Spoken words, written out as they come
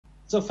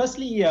So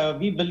firstly,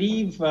 we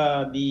believe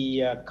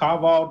the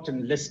carve-out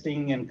and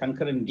listing and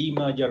concurrent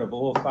demerger of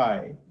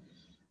OFI,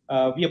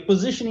 we are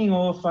positioning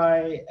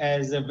OFI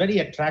as a very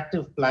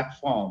attractive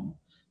platform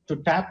to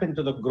tap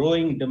into the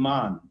growing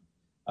demand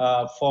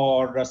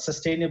for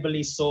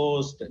sustainably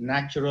sourced,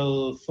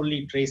 natural,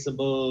 fully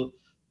traceable,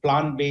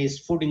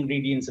 plant-based food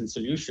ingredients and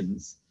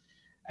solutions.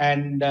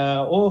 And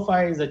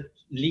OFI is a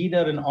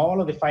leader in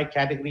all of the 5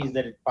 categories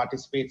that it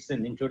participates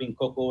in, including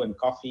cocoa and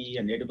coffee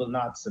and edible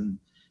nuts and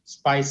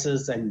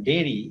spices and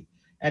dairy.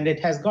 And it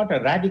has got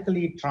a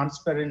radically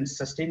transparent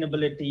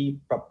sustainability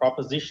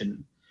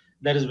proposition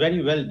that is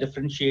very well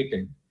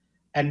differentiated.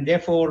 And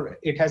therefore,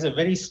 it has a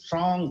very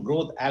strong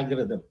growth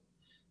algorithm.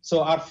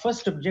 So our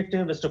first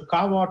objective is to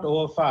carve out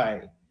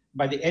OFI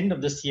by the end of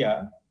this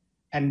year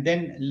and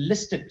then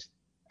list it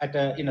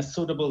in a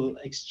suitable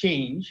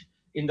exchange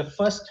in the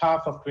first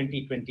half of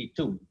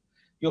 2022.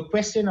 Your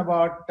question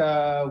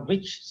about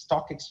which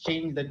stock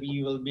exchange that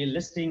we will be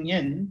listing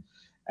in,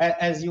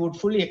 as you would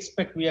fully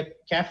expect, we are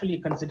carefully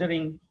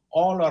considering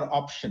all our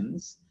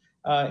options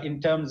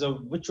in terms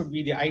of which would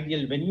be the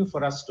ideal venue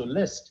for us to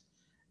list.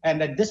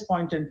 And at this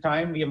point in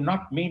time, we have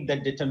not made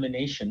that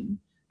determination.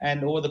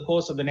 And over the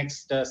course of the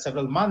next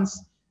several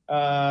months,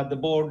 the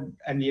board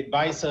and the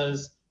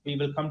advisors, we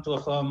will come to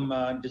a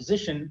firm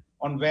decision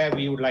on where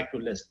we would like to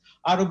list.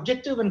 Our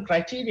objective and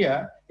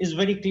criteria is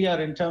very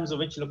clear in terms of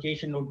which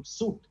location would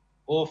suit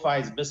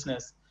OFI's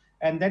business.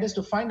 And that is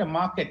to find a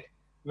market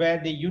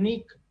where the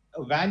unique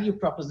value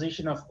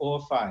proposition of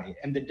OFI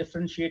and the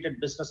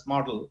differentiated business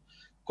model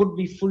could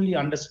be fully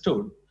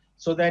understood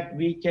so that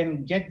we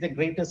can get the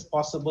greatest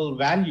possible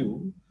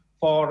value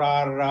for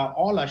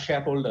all our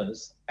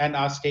shareholders and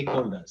our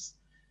stakeholders.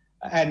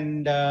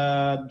 And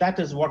that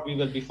is what we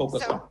will be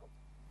focused on.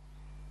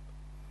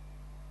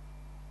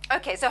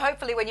 Okay, so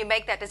hopefully when you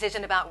make that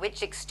decision about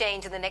which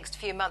exchange in the next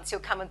few months,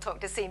 you'll come and talk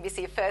to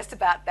CNBC first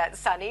about that,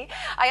 Sunny.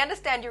 I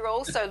understand you're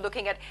also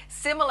looking at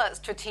similar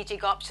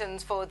strategic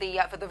options for the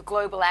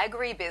global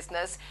agri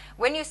business.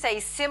 When you say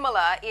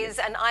similar, is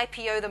an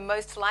IPO the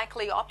most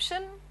likely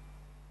option?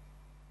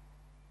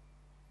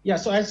 Yeah,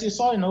 so as you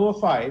saw in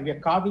OFI, we are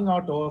carving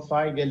out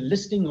OFI, we are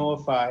listing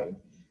OFI,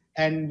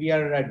 and we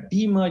are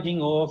demerging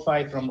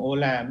OFI from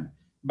Olam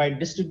by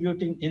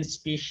distributing in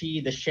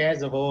specie the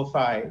shares of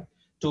OFI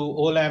to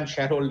Olam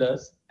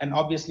shareholders. And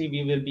obviously,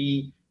 we will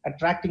be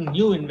attracting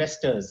new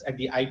investors at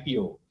the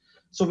IPO.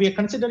 So we are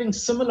considering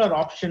similar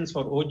options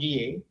for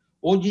OGA.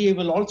 OGA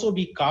will also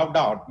be carved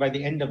out by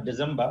the end of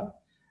December.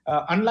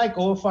 Unlike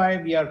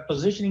OFI, we are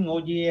positioning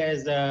OGA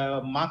as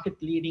a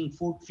market-leading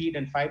food, feed,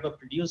 and fiber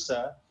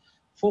producer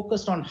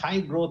focused on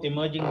high-growth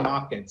emerging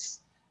markets.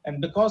 And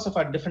because of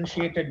our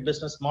differentiated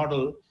business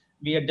model,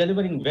 we are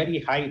delivering very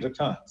high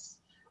returns.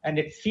 And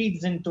it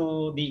feeds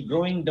into the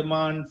growing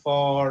demand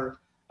for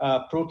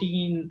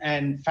protein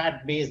and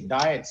fat-based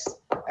diets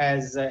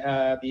as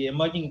the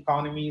emerging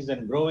economies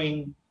are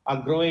growing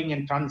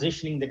and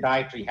transitioning the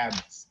dietary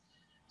habits.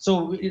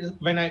 So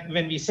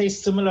when we say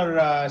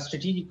similar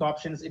strategic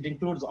options, it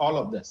includes all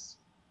of this.